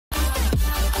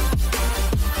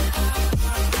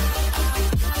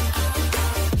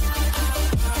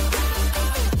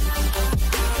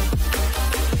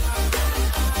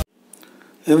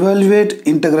Evaluate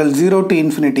integral 0 to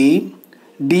infinity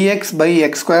dx by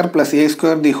x square plus a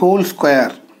square the whole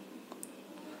square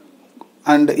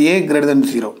and a greater than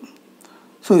 0.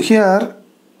 So here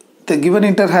the given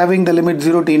integral having the limit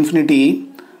 0 to infinity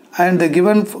and the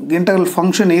given integral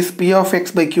function is p of x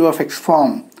by q of x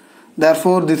form.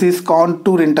 Therefore this is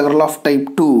contour integral of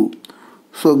type 2.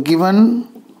 So given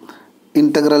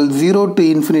integral 0 to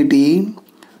infinity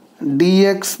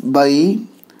dx by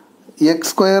x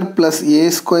square plus a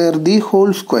square the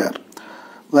whole square,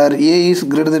 where a is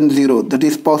greater than 0, that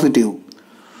is positive.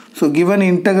 So given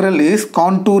integral is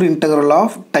contour integral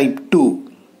of type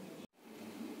 2.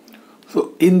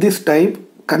 So in this type,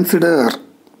 consider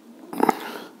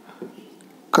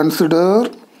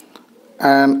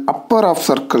an upper half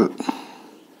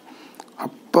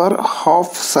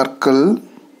circle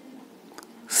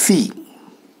C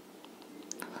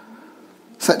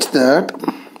such that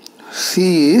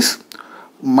C is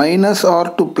minus r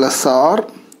to plus r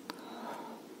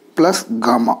plus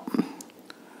gamma.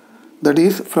 That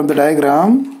is, from the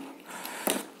diagram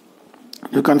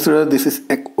you consider this is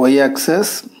y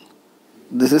axis,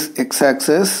 this is x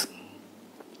axis.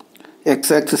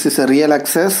 X axis is a real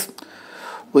axis,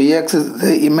 y axis is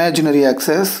the imaginary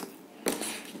axis.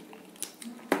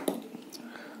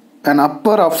 An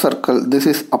upper half circle, this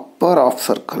is upper half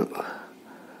circle,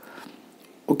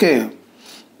 okay,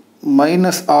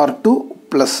 minus r to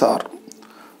plus r.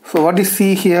 So what is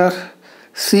C here?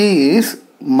 C is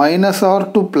minus r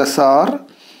to plus r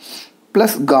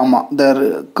plus gamma.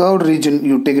 The curved region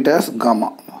you take it as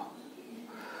gamma.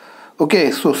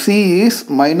 Okay, so C is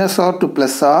minus r to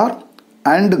plus r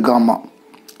and gamma.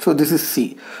 So this is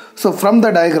C. So from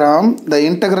the diagram the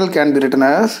integral can be written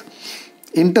as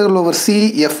integral over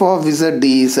C f of z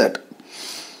dz.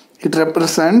 It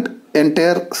represents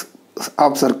entire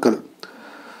half circle.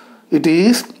 It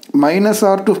is minus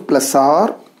r to plus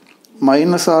r,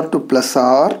 minus r to plus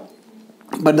r,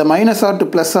 but the minus r to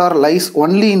plus r lies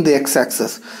only in the x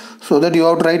axis, so that you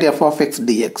have to write f of x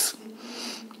dx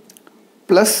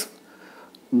plus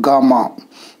gamma,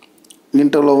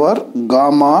 integral over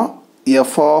gamma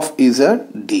f of z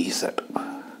dz.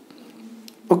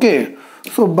 Okay,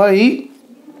 so by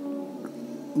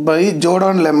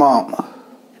Jordan lemma,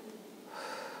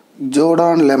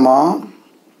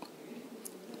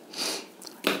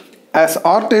 as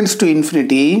r tends to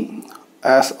infinity,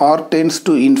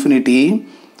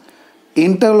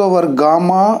 integral over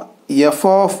gamma f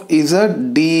of z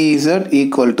dz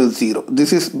equal to 0.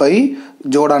 This is by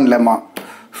Jordan lemma.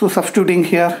 So substituting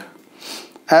here,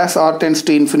 as r tends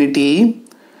to infinity,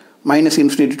 minus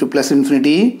infinity to plus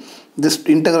infinity, this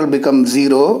integral becomes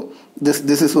 0.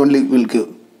 This is only will give.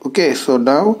 Okay, so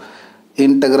now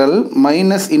integral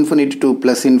minus infinity to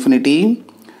plus infinity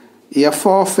f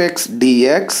of x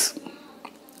dx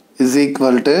is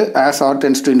equal to, as r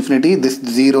tends to infinity, this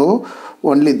 0,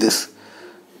 only this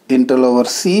integral over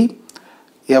C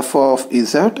f of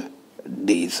z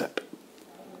dz.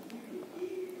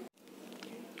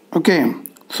 Okay,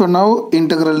 so now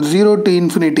integral 0 to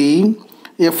infinity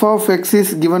f of x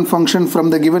is given function from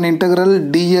the given integral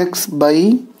dx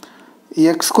by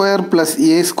x square plus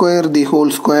a square the whole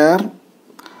square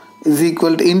is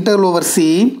equal to integral over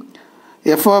C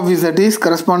f of z is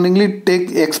correspondingly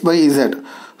take x by z.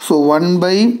 So 1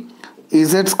 by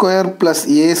z square plus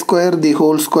a square the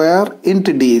whole square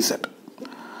into dz.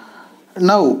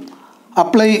 Now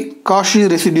apply Cauchy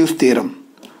residues theorem.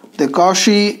 The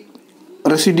Cauchy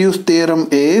residues theorem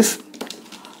is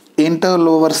integral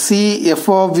over C f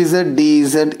of z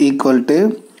dz equal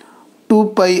to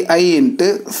 2 pi I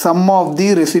into sum of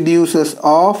the residues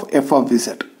of f of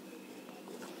z.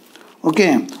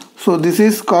 Okay, so this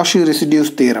is Cauchy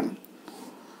residues theorem.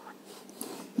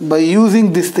 By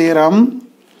using this theorem,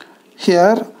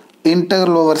 here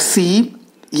integral over C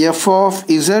f of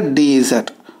z dz,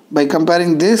 by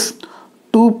comparing this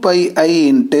 2 pi I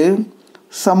into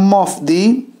sum of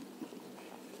the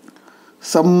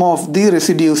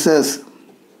residues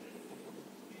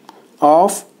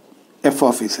of f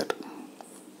of z.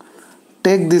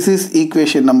 Take this is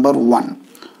equation number 1,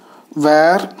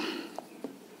 where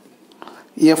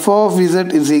f of z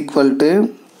is equal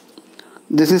to,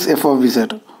 this is f of z,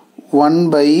 1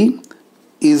 by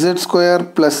z square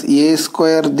plus a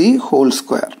square the whole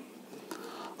square.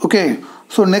 Okay,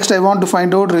 so next I want to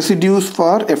find out residues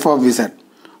for f of z.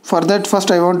 For that,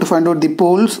 first I want to find out the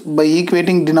poles by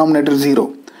equating denominator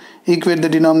 0. Equate the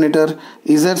denominator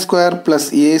z square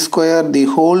plus a square the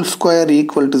whole square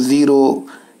equal to 0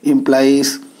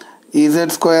 implies z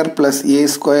square plus a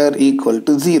square equal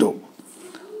to 0.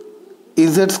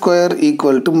 Z square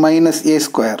equal to minus a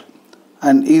square.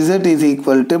 and Z is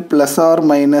equal to plus or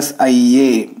minus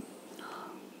IA.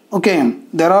 Okay,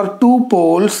 there are two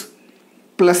poles,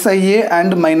 plus IA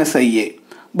and minus IA.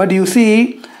 But you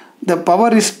see, the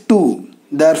power is 2.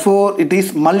 Therefore, it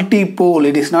is multi-pole.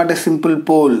 It is not a simple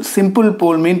pole. Simple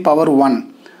pole means power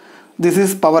 1. This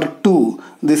is power 2.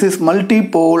 This is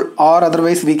multi-pole, or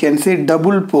otherwise we can say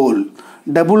double pole.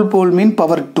 Double pole means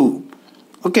power 2.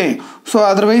 Okay, so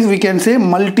otherwise we can say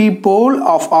multi-pole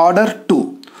of order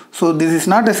 2. So this is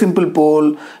not a simple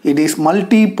pole. It is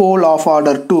multi-pole of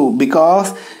order 2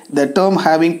 because the term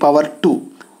having power 2.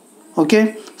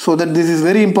 Okay, so that this is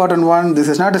very important one. This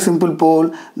is not a simple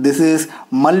pole. This is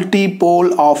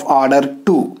multi-pole of order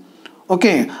 2.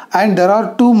 Okay, and there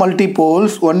are two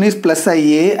multipoles. One is plus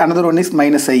IA, another one is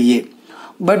minus IA.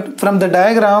 But from the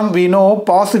diagram we know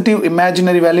positive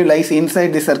imaginary value lies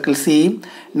inside the circle C,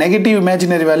 negative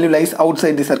imaginary value lies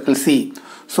outside the circle C.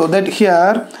 So that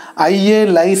here IA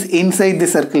lies inside the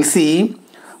circle C,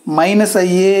 minus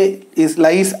IA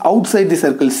lies outside the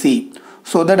circle C.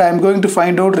 So that I am going to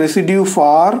find out residue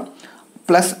for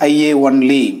plus IA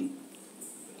only.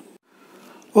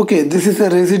 Okay, this is a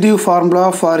residue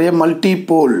formula for a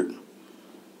multi-pole.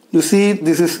 You see,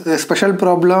 this is a special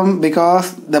problem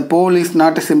because the pole is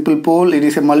not a simple pole, it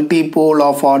is a multi-pole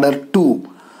of order 2.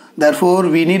 Therefore,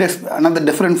 we need another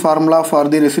different formula for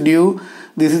the residue.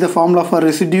 This is the formula for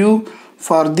residue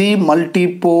for the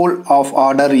multi-pole of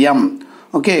order M.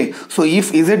 Okay, so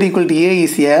if Z equal to A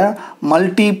is a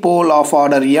multi-pole of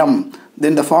order M,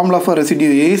 then the formula for residue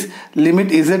is limit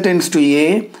Z tends to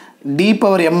A, d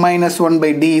power m minus 1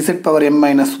 by dz power m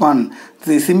minus 1.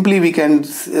 So simply we can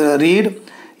read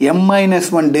m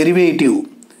minus 1 derivative.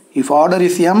 If order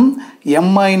is m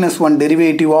minus 1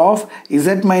 derivative of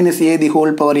z minus a the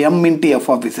whole power m into f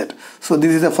of z. So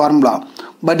this is the formula.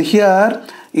 But here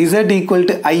z equal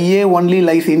to ia only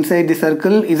lies inside the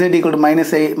circle, z equal to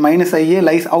minus ia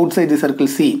lies outside the circle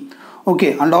C.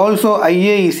 Okay, and also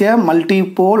ia is a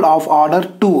multipole of order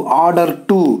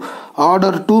 2.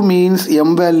 Order 2 means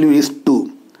m value is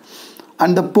 2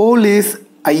 and the pole is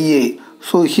ia.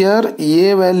 So here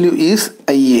a value is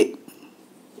ia.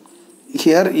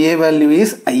 Here a value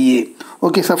is ia.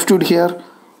 Okay, substitute here.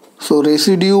 So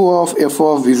residue of f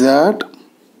of z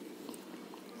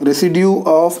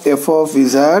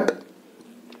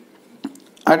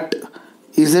at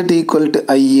z equal to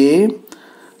ia,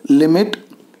 limit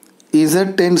z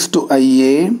tends to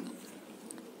ia,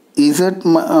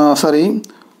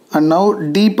 and now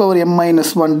d power m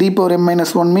minus 1. D power m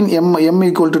minus 1 means m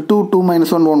equal to 2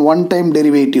 minus 1 one time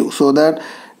derivative. So that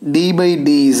d by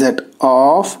dz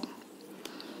of,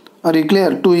 are you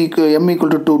clear? M equal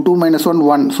to 2 minus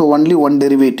 1 so only one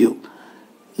derivative.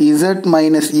 Z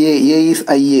minus a is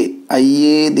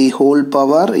ia the whole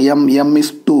power m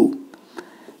is 2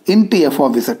 into f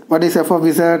of z. What is f of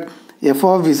z? F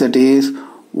of z is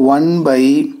 1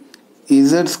 by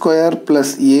z square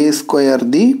plus a square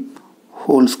the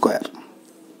whole square.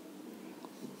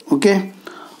 Okay,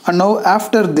 and now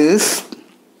after this,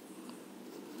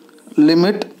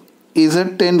 limit z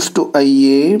tends to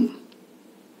ia,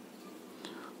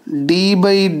 d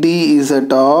by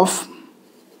dz of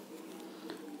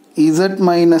z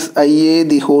minus ia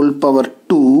the whole power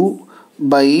 2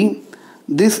 by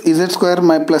this z square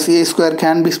plus a square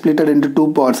can be splitted into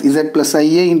two parts, z plus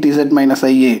ia into z minus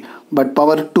ia, but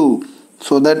power 2.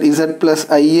 So that z plus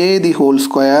ia the whole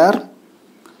square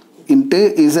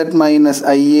into z minus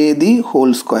ia the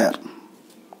whole square.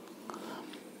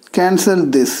 Cancel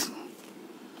this.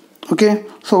 Okay,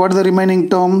 so what is the remaining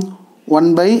term?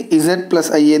 1 by z plus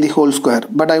ia the whole square.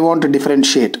 But I want to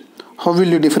differentiate. How will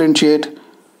you differentiate?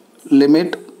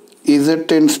 Limit z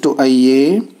tends to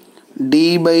ia,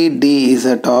 d by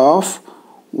dz of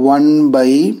 1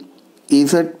 by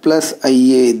z plus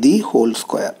ia the whole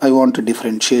square. I want to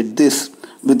differentiate this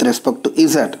with respect to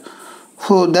z.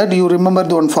 So that you remember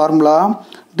the one formula,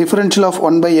 differential of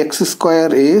 1 by x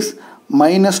square is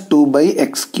minus 2 by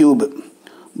x cube.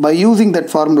 By using that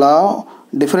formula,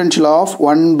 differential of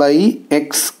 1 by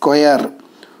x square.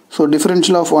 So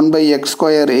differential of 1 by x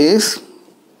square is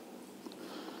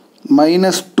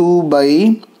minus 2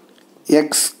 by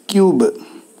x cube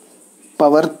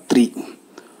power 3.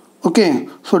 Okay,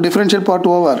 so differential part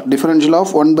over. Differential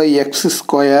of 1 by x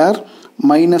square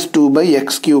minus 2 by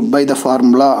x cube by the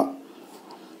formula.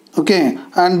 Okay,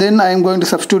 and then I am going to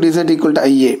substitute z equal to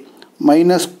ia.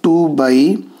 Minus 2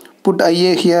 by, put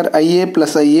ia here, ia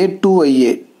plus ia,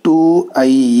 2ia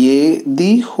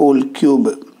the whole cube.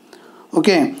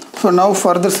 Okay, so now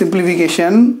further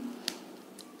simplification,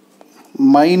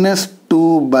 minus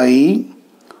 2 by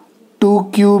 2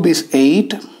 cube is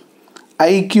 8,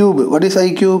 I cube, what is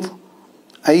I cube?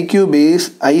 I cube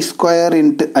is I square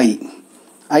into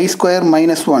I square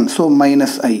minus 1, so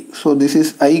minus I. So this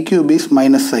is I cube is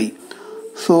minus I.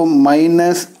 So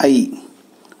minus I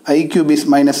cube is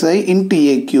minus I into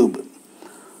A cube.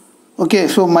 Okay,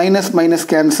 so minus minus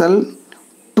cancel,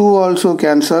 2 also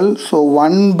cancel, so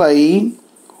 1 by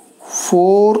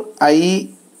 4I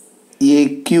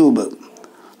A cube.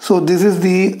 So this is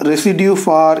the residue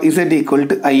for Z equal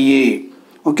to IA.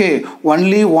 Okay,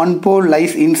 only one pole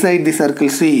lies inside the circle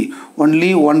C.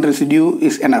 Only one residue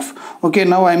is enough. Okay,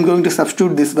 now I am going to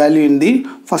substitute this value in the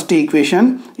first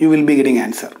equation. You will be getting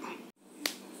answer.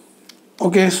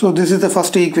 Okay, so this is the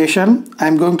first equation. I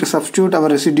am going to substitute our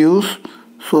residues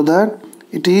so that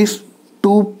it is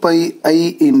 2 pi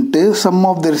I into sum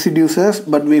of the residues,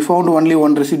 but we found only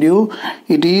one residue.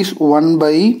 It is 1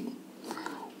 by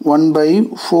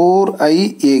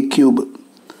 4I A cube.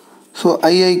 So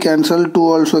I cancel, 2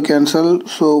 also cancel,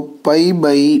 so pi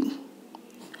by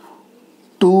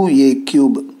 2 A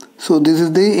cube. So this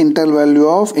is the integral value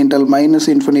of integral minus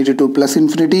infinity to plus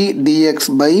infinity dx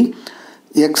by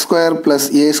x square plus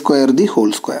a square the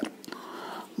whole square.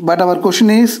 But our question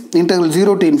is integral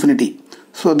 0 to infinity.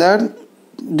 So that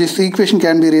this equation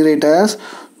can be rewritten as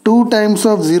 2 times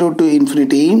of 0 to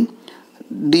infinity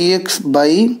dx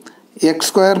by x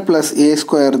square plus a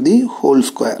square the whole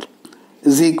square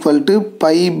is equal to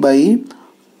pi by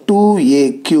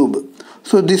 2a cube.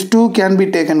 So this 2 can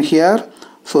be taken here.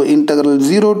 So integral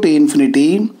 0 to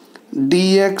infinity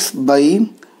dx by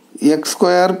x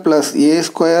square plus a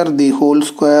square the whole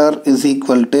square is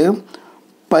equal to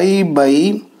pi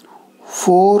by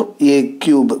 4a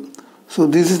cube. So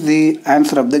this is the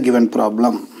answer of the given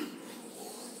problem.